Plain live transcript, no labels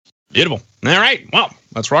Beautiful. All right. Well,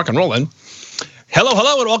 let's rock and roll then. Hello,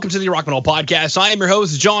 and welcome to the Rock and Roll Podcast. I am your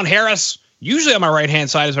host, John Harris. Usually on my right-hand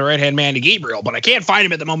side is my right-hand man, Gabriel, but I can't find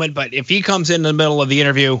him at the moment. But if he comes in the middle of the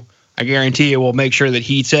interview, I guarantee you we'll make sure that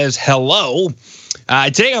he says hello.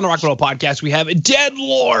 Today on the Rock and Roll Podcast, we have Dead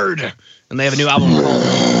Lord, and they have a new album called...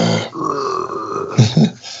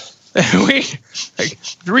 We've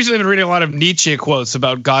recently been reading a lot of Nietzsche quotes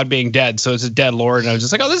about God being dead, so it's a dead Lord, and I was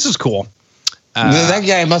just like, oh, this is cool. That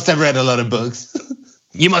guy must have read a lot of books.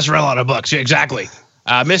 You must have read a lot of books. Yeah, exactly.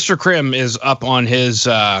 Mr. Krim is up on his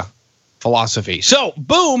philosophy. So,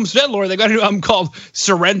 boom, Dead Lord. They got a new album called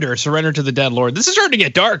Surrender to the Dead Lord. This is starting to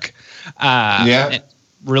get dark.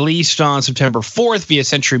 Released on September 4th via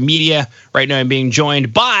Century Media. Right now I'm being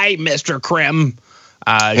joined by Mr. Krim.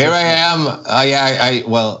 Here I am.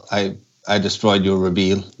 I destroyed your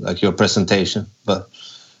reveal, like your presentation. But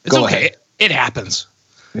it's okay. Ahead. It happens.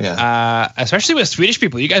 Yeah. Especially with Swedish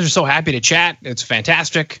people. You guys are so happy to chat. It's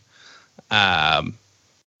fantastic. But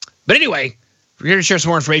anyway, we're here to share some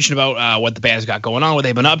more information about what the band's got going on, what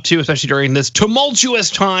they've been up to, especially during this tumultuous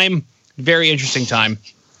time. Very interesting time.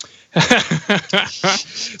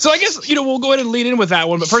 So I guess, we'll go ahead and lead in with that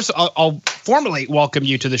one. But first, I'll formally welcome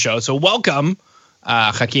you to the show. So welcome,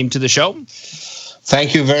 Hakeem, to the show.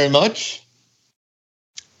 Thank you very much.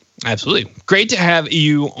 Absolutely. Great to have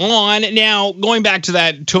you on. Now, going back to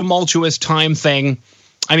that tumultuous time thing,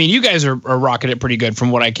 I mean, you guys are rocking it pretty good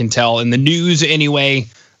from what I can tell in the news anyway,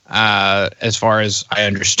 as far as I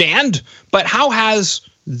understand. But how has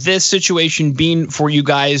this situation been for you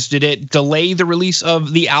guys? Did it delay the release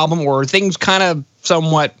of the album, or are things kind of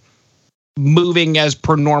somewhat moving as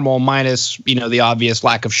per normal, minus, the obvious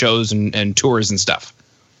lack of shows and tours and stuff?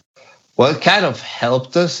 Well, it kind of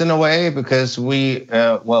helped us in a way because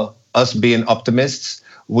us being optimists,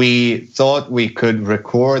 we thought we could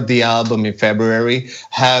record the album in February,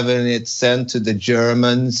 having it sent to the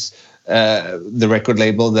Germans, the record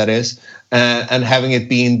label that is, and having it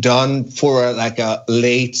being done for a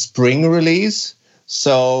late spring release.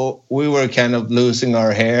 So we were kind of losing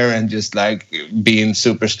our hair and just being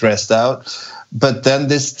super stressed out. But then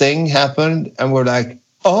this thing happened and we're like,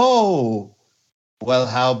 oh, well,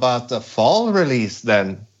 how about the fall release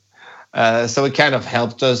then? So it kind of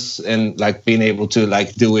helped us in being able to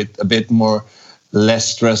do it a bit more less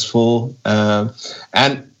stressful.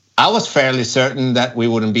 And I was fairly certain that we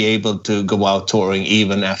wouldn't be able to go out touring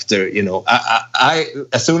even after, I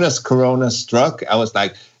as soon as Corona struck, I was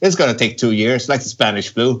like, it's going to take 2 years, like the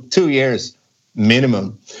Spanish flu, 2 years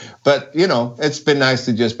minimum. But, it's been nice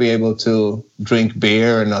to just be able to drink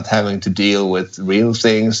beer and not having to deal with real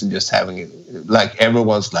things and just having it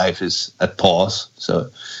everyone's life is at pause. So,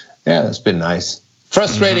 yeah, it's been nice.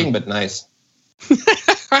 Frustrating, but nice.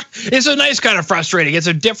 It's a nice kind of frustrating. It's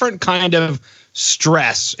a different kind of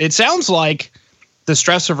stress. It sounds like the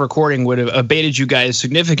stress of recording would have abated you guys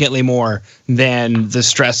significantly more than the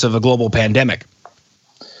stress of a global pandemic.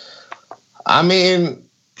 I mean,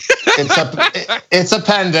 it's a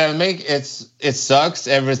pandemic. It sucks.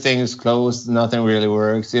 Everything's closed. Nothing really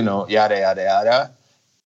works. Yada yada yada.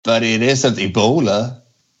 But it isn't Ebola.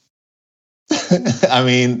 I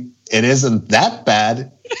mean, it isn't that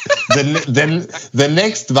bad. The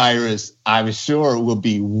next virus, I'm sure, will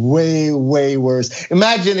be way, way worse.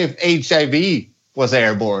 Imagine if HIV was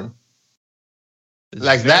airborne.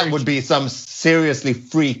 That would be some seriously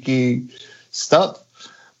freaky stuff.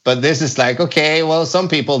 But this is okay, well, some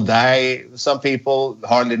people die. Some people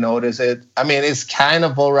hardly notice it. I mean, it's kind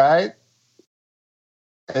of all right.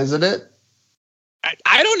 Isn't it?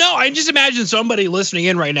 I don't know. I just imagine somebody listening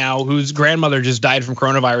in right now whose grandmother just died from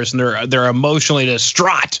coronavirus and they're emotionally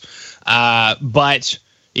distraught. But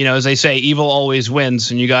as they say, evil always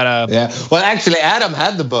wins, and you gotta. Yeah. Well, actually, Adam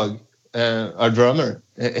had the bug. Our drummer.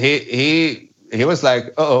 He was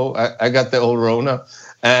like, I got the old Rona.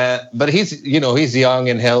 But he's young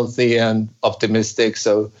and healthy and optimistic,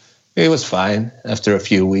 so he was fine after a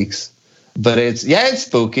few weeks. But it's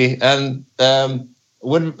spooky, and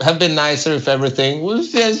would have been nicer if everything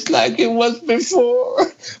was just like it was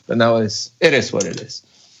before. But now it is what it is.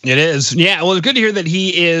 It is. Yeah. Well, it's good to hear that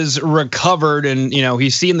he is recovered and,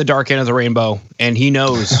 he's seen the dark end of the rainbow and he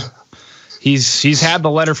knows he's had the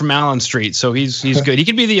letter from Allen Street. So he's good. He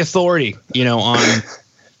can be the authority, on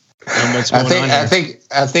what's going on here.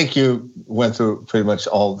 I think you went through pretty much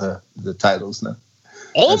all the titles now.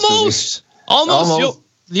 Almost.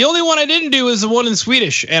 The only one I didn't do is the one in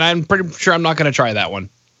Swedish, and I'm pretty sure I'm not going to try that one.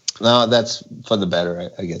 No, that's for the better,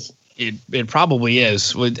 I guess. It probably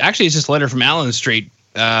is. Well, actually, it's just a letter from Allen Street.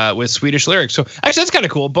 with Swedish lyrics. So actually, that's kind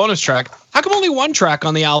of cool. Bonus track. How come only one track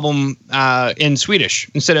on the album in Swedish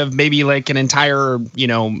instead of maybe like an entire,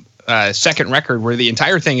 second record where the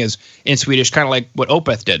entire thing is in Swedish, kind of like what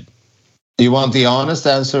Opeth did? You want the honest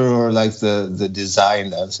answer or like the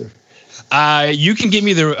designed answer? You can give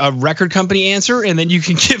me the record company answer, and then you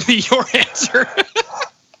can give me your answer.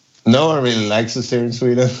 No one really likes us here in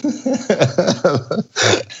Sweden.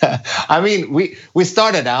 I mean, we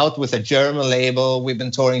started out with a German label. We've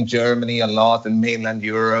been touring Germany a lot and mainland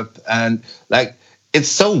Europe. And like, it's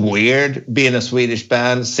so weird being a Swedish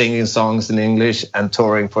band, singing songs in English and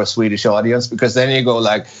touring for a Swedish audience, because then you go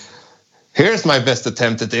like, here's my best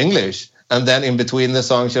attempt at English. And then in between the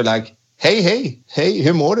songs, you're like, hey,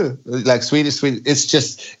 hur mår du? Like Swedish.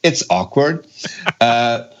 It's awkward.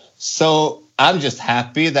 So I'm just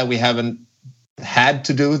happy that we haven't had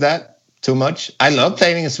to do that too much. I love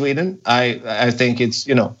playing in Sweden. I think it's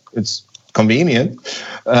convenient,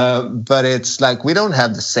 but it's like we don't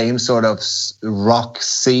have the same sort of rock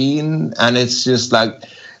scene, and it's just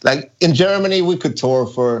like in Germany we could tour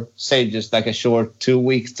for say just like a short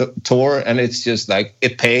 2-week tour, and it's just like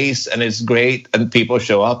it pays and it's great and people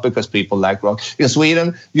show up because people like rock. In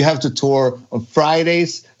Sweden you have to tour on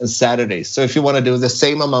Fridays and Saturdays, so if you want to do the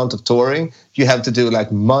same amount of touring you have to do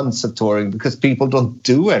like months of touring because people don't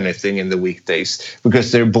do anything in the weekdays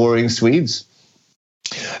because they're boring Swedes.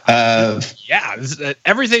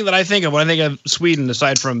 Everything that I think of when I think of Sweden,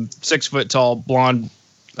 aside from 6-foot-tall blonde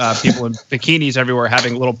people in bikinis everywhere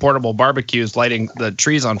having little portable barbecues, lighting the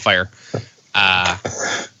trees on fire,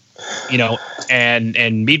 and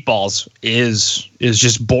meatballs is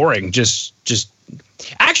just boring. Just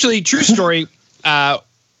actually, true story.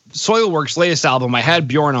 Soilwork's latest album, I had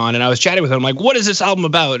Bjorn on, and I was chatting with him. I'm like, "What is this album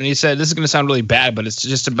about?" And he said, "This is going to sound really bad, but it's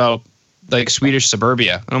just about like Swedish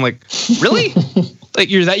suburbia." And I'm like, "Really? Like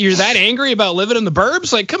you're that angry about living in the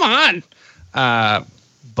burbs? Like, come on."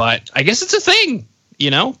 But I guess it's a thing,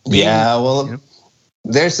 Yeah, well,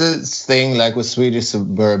 there's this thing like with Swedish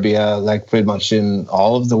suburbia, like pretty much in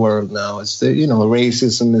all of the world now. It's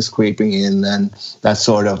racism is creeping in, and that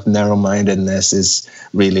sort of narrow-mindedness is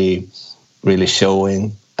really, really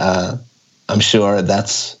showing. I'm sure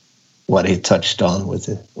that's what he touched on with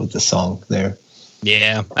the song there.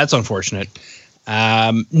 Yeah, that's unfortunate.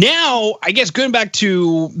 Now, I guess going back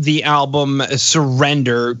to the album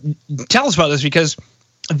Surrender, tell us about this, because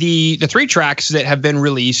the 3 tracks that have been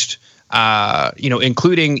released,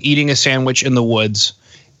 including Eating a Sandwich in the Woods,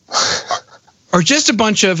 are just a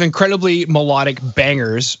bunch of incredibly melodic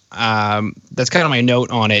bangers. That's kind of my note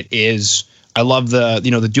on it is I love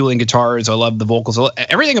the dueling guitars. I love the vocals.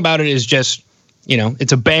 Everything about it is just,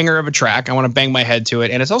 it's a banger of a track. I want to bang my head to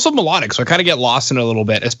it. And it's also melodic. So I kind of get lost in it a little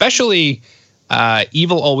bit, especially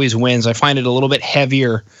Evil Always Wins. I find it a little bit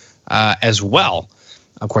heavier as well.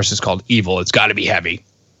 Of course, it's called Evil. It's got to be heavy.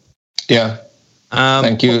 Yeah.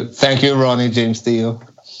 Thank you, Ronnie James Dio.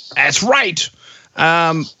 That's right.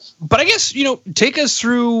 But I guess, take us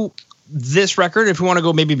through this record, if we want to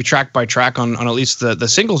go maybe track by track on at least the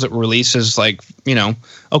singles that were released, is like,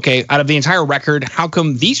 okay, out of the entire record, how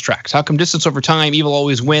come these tracks? How come Distance Over Time, Evil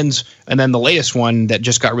Always Wins, and then the latest one that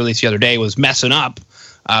just got released the other day was Messing Up,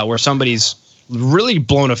 where somebody's really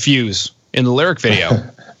blown a fuse in the lyric video?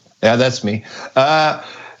 Yeah, that's me.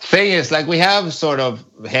 Thing is, like, we have sort of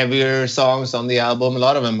heavier songs on the album. A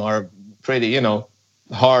lot of them are pretty,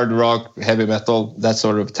 hard rock, heavy metal, that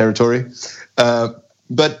sort of territory.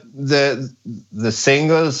 But the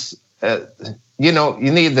singles, you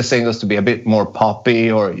need the singles to be a bit more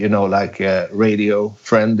poppy or, like radio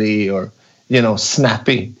friendly or,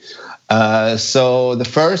 snappy. So the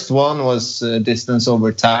first one was Distance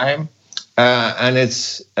Over Time, and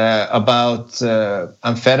it's about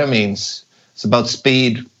amphetamines. It's about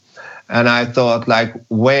speed. And I thought, like,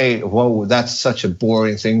 whoa, that's such a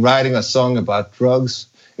boring thing. Writing a song about drugs,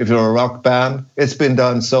 if you're a rock band, it's been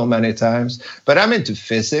done so many times. But I'm into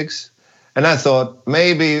physics, and I thought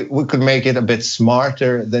maybe we could make it a bit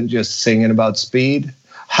smarter than just singing about speed.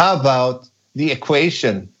 How about the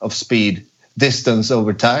equation of speed, distance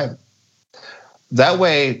over time? That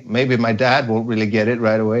way, maybe my dad won't really get it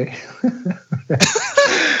right away.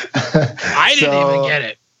 I didn't even get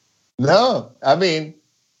it. No, I mean,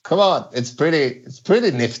 come on, it's pretty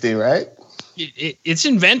nifty, right? It's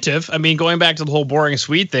inventive. I mean, going back to the whole boring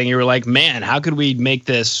Swede thing, you were like, man, how could we make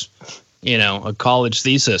this, a college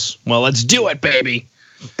thesis? Well, let's do it, baby.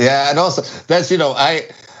 Yeah, and also that's, I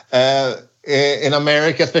in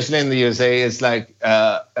America, especially in the USA, it's like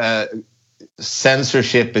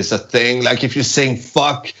censorship is a thing. Like if you sing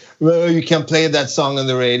fuck, well, you can't play that song on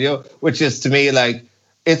the radio, which is to me like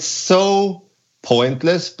it's so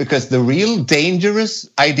pointless, because the real dangerous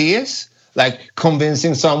ideas, like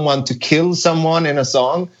convincing someone to kill someone in a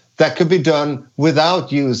song, that could be done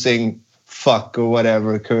without using fuck or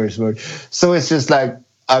whatever curse word. So it's just like,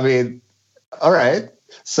 I mean, all right.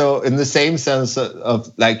 So in the same sense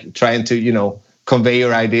of like trying to, convey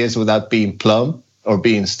your ideas without being plumb or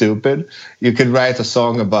being stupid, you could write a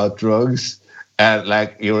song about drugs and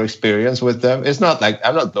like your experience with them. It's not like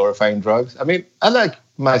I'm not glorifying drugs. I mean, I like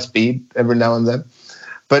my speed every now and then,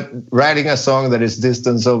 but writing a song that is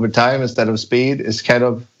distance over time instead of speed is kind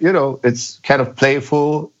of, it's kind of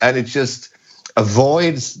playful, and it just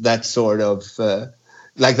avoids that sort of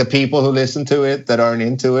like the people who listen to it that aren't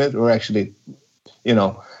into it, or actually,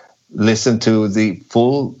 listen to the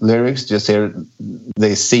full lyrics, just hear,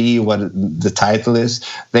 they see what the title is,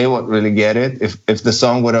 they won't really get it. If the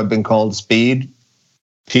song would have been called Speed,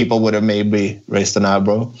 people would have maybe raised an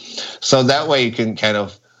eyebrow. So that way you can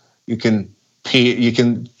you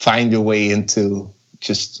can find your way into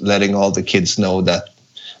just letting all the kids know that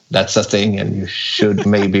that's a thing and you should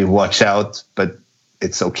maybe watch out, but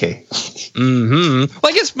it's okay. Mm-hmm.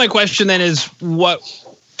 Well, I guess my question then is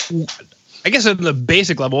I guess at the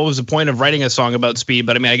basic level, what was the point of writing a song about speed?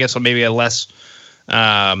 But I mean, I guess maybe a less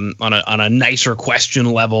on a nicer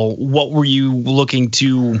question level, what were you looking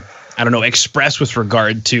to, I don't know, express with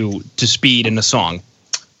regard to speed in a song?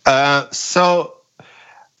 So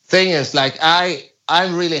thing is, like,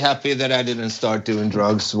 I'm really happy that I didn't start doing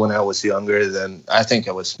drugs when I was younger. Than I think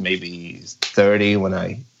I was maybe 30 when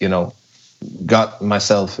I, got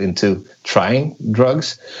myself into trying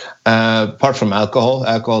drugs. Apart from alcohol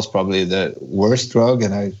is probably the worst drug,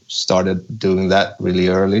 and I started doing that really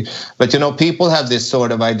early. But people have this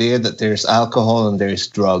sort of idea that there's alcohol and there's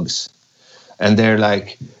drugs, and they're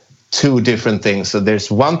like two different things. So there's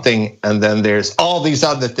one thing, and then there's all these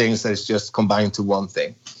other things that's just combined to one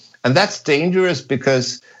thing, and that's dangerous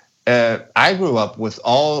because I grew up with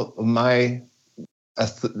all of my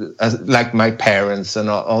like my parents and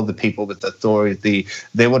all the people with authority,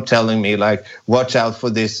 they were telling me like, watch out for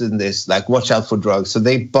this and this, like watch out for drugs. So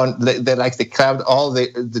they crammed all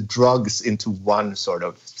the drugs into one sort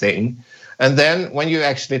of thing. And then when you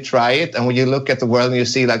actually try it and when you look at the world and you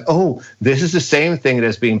see like, oh, this is the same thing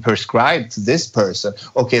that's being prescribed to this person.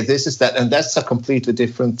 Okay, this is that. And that's a completely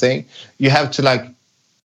different thing. You have to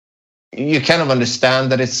you kind of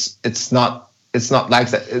understand that it's not like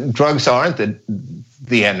that. Drugs aren't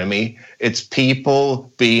the enemy. It's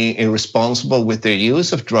people being irresponsible with their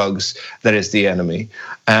use of drugs that is the enemy.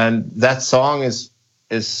 And that song is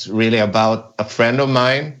really about a friend of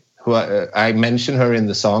mine who I mentioned her in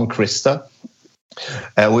the song, Krista.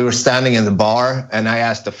 We were standing in the bar and I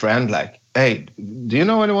asked a friend like, hey, do you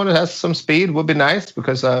know anyone who has some speed? Would be nice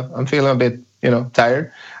because I'm feeling a bit,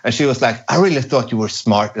 tired. And she was like, I really thought you were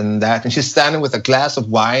smarter than that. And she's standing with a glass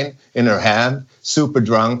of wine in her hand, super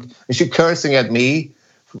drunk. And she's cursing at me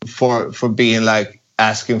for being like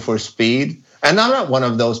asking for speed. And I'm not one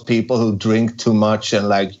of those people who drink too much and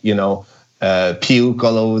puke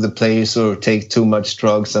all over the place or take too much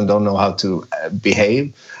drugs and don't know how to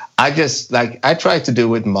behave. I just I try to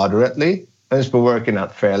do it moderately. And it's been working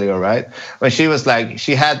out fairly all right. When she was like,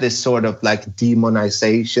 she had this sort of like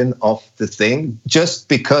demonization of the thing just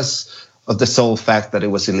because of the sole fact that it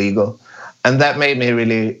was illegal. And that made me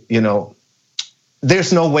really,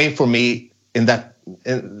 there's no way for me to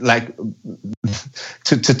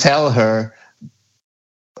tell her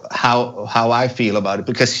how I feel about it,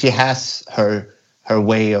 because she has her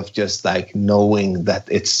way of just like knowing that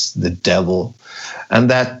it's the devil. And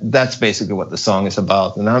that's basically what the song is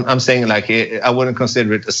about. And I'm saying I wouldn't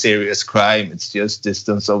consider it a serious crime. It's just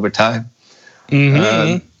distance over time.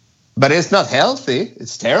 Mm-hmm. But it's not healthy.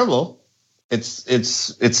 It's terrible. It's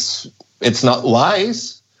not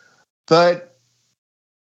wise. But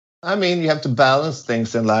I mean, you have to balance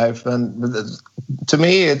things in life. And to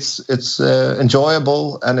me, it's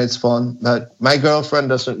enjoyable and it's fun. But my girlfriend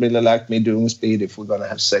doesn't really like me doing speed if we're going to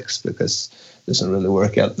have sex, because it doesn't really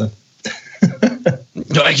work out then.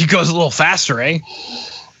 Like it goes a little faster, eh?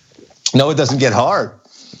 No, it doesn't get hard.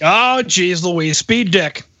 Oh, geez, Louise, speed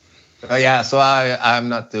dick. Yeah, so I'm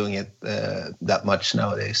not doing it that much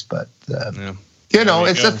nowadays. But, yeah.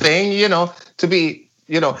 It's a thing, to be,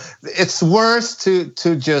 it's worse to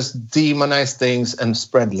just demonize things and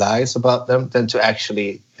spread lies about them than to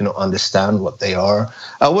actually, understand what they are.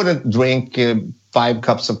 I wouldn't drink 5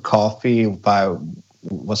 cups of coffee if I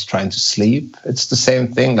was trying to sleep. It's the same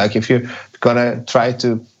thing. Like if you're gonna try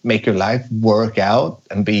to make your life work out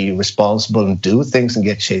and be responsible and do things and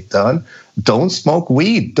get shit done, don't smoke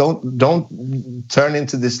weed. Don't turn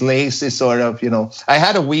into this lazy sort of, I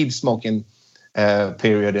had a weed smoking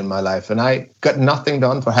period in my life, and I got nothing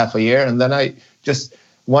done for half a year, and then I just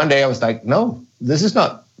one day I was like, no, this is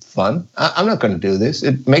not fun. I'm not going to do this.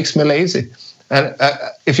 It makes me lazy. And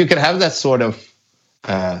if you can have that sort of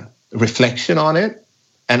reflection on it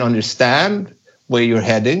and understand where you're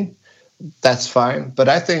heading, that's fine. But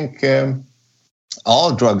I think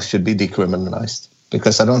all drugs should be decriminalized,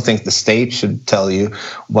 because I don't think the state should tell you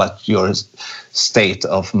what your state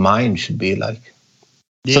of mind should be like.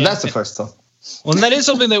 Yeah. So that's the first thought. Well, and that is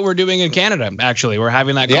something that we're doing in Canada, actually. We're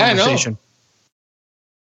having that conversation.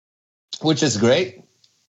 Which is great.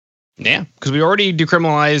 Yeah, because we already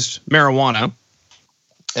decriminalized marijuana.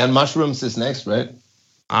 And mushrooms is next, right?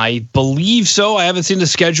 I believe so. I haven't seen the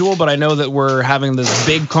schedule, but I know that we're having this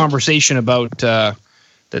big conversation about that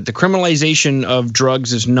the criminalization of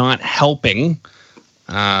drugs is not helping.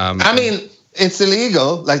 I mean, it's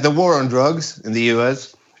illegal, like the war on drugs in the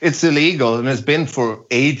U.S. It's illegal, and it's been for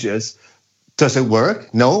ages. Does it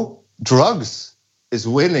work? No. Drugs is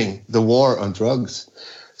winning the war on drugs.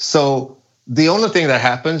 So the only thing that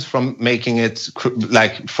happens from making it,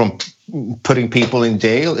 like from putting people in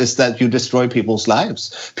jail, is that you destroy people's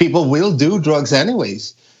lives. People will do drugs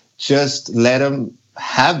anyways. Just let them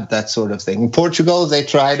have that sort of thing. In Portugal, they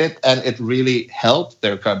tried it, and it really helped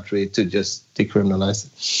their country to just decriminalize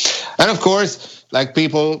it. And of course, like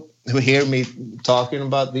people who hear me talking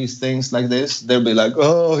about these things like this, they'll be like,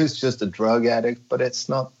 oh, he's just a drug addict. But it's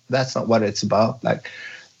not. That's not what it's about. Like,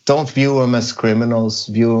 don't view them as criminals.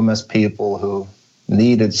 View them as people who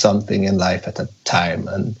needed something in life at a time,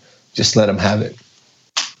 and just let them have it.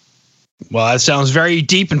 Well, that sounds very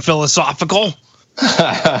deep and philosophical.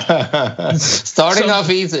 Starting off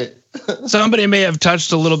easy. Somebody may have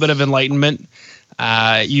touched a little bit of enlightenment.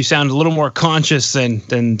 You sound a little more conscious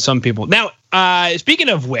than some people. Now, speaking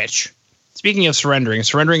of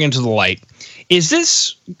surrendering into the light, is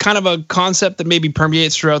this kind of a concept that maybe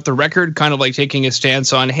permeates throughout the record, kind of like taking a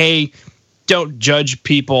stance on, hey, don't judge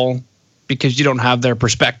people because you don't have their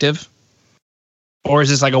perspective? Or is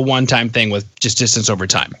this like a one-time thing with just distance over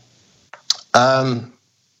time? A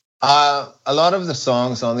lot of the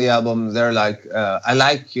songs on the album, they're like, I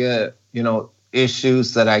like,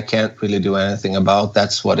 issues that I can't really do anything about.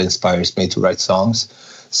 That's what inspires me to write songs.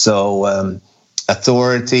 So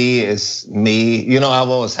authority is me. I've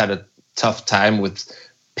always had a tough time with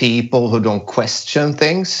people who don't question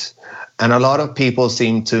things. And a lot of people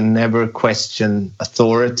seem to never question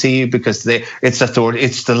authority because it's authority,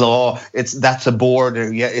 it's the law, that's a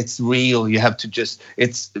border, yeah, it's real. You have to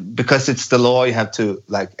it's because it's the law, you have to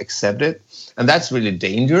like accept it. And that's really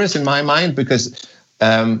dangerous in my mind, because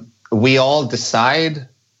we all decide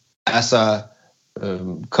as a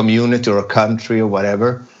community or a country or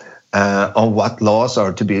whatever on what laws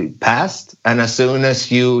are to be passed. And as soon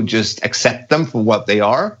as you just accept them for what they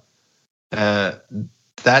are,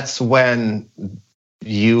 that's when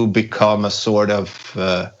you become a sort of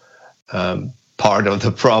part of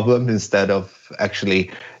the problem instead of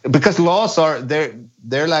actually, because laws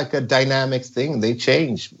they're like a dynamic thing. They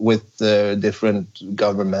change with different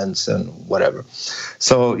governments and whatever.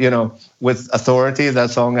 So, with authority,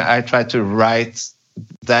 that song, I try to write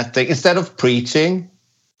that thing instead of preaching,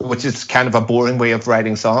 which is kind of a boring way of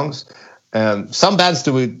writing songs. Some bands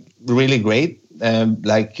do it really great.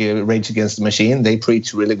 Like Rage Against the Machine, they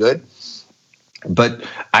preach really good. But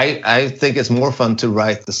I think it's more fun to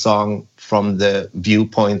write the song from the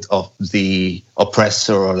viewpoint of the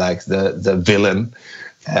oppressor or like the villain,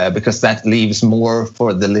 because that leaves more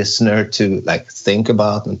for the listener to like think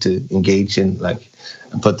about and to engage in, like,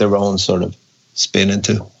 and put their own sort of spin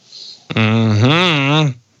into.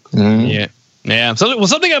 Mm-hmm. Mm. Yeah. So,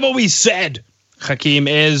 something I've always said, Hakeem,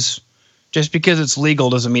 is just because it's legal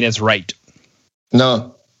doesn't mean it's right.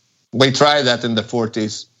 No, we tried that in the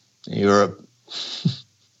 40s in Europe.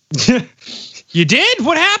 You did?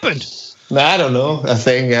 What happened? I don't know. I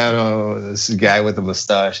think, this guy with a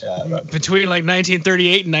mustache. Between like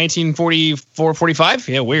 1938 and 1944, 45?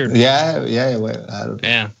 Yeah, weird. Yeah. Well, I don't know.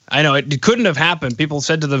 Yeah, I know. It couldn't have happened. People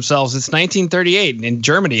said to themselves, it's 1938. In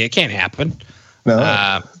Germany, it can't happen.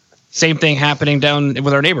 No. Same thing happening down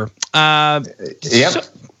with our neighbor. Yep.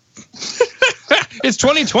 It's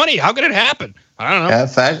 2020. How could it happen? I don't know. Yeah,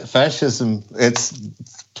 fascism. It's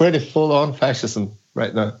pretty full-on fascism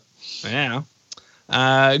right now. Yeah.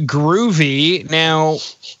 Groovy. Now,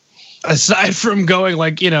 aside from going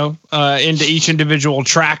like, into each individual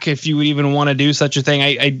track, if you would even want to do such a thing,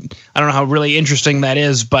 I don't know how really interesting that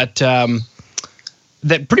is, but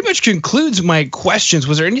that pretty much concludes my questions.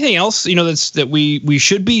 Was there anything else, that we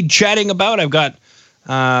should be chatting about? I've got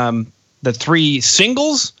the 3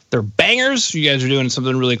 singles. They're bangers. You guys are doing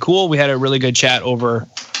something really cool. We had a really good chat over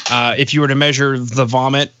if you were to measure the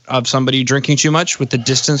vomit of somebody drinking too much with the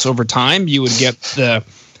distance over time, you would get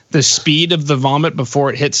the speed of the vomit before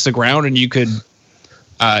it hits the ground, and you could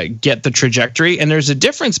get the trajectory. And there's a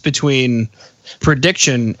difference between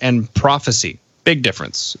prediction and prophecy. Big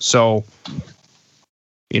difference. So,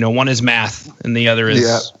 one is math and the other is...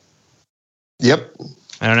 Yeah. Yep.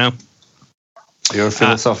 I don't know. You're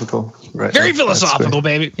philosophical. Right. Very philosophical,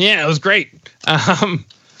 baby. Yeah, it was great.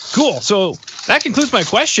 Cool. So that concludes my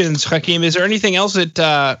questions, Hakeem. Is there anything else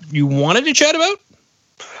that you wanted to chat about?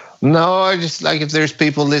 No, I just if there's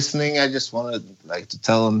people listening, I just want to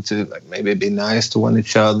tell them to maybe be nice to one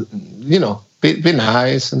each other. Be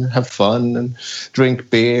nice and have fun and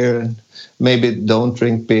drink beer, and maybe don't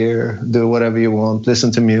drink beer. Do whatever you want.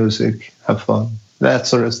 Listen to music. Have fun. That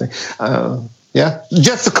sort of thing. Yeah,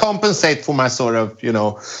 just to compensate for my sort of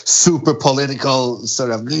super political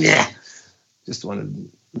sort of. Yeah, just want to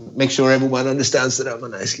make sure everyone understands that I'm a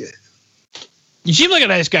nice guy. You seem like a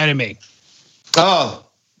nice guy to me. Oh,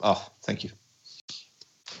 thank you.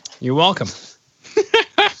 You're welcome.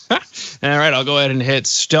 All right, I'll go ahead and hit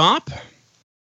stop.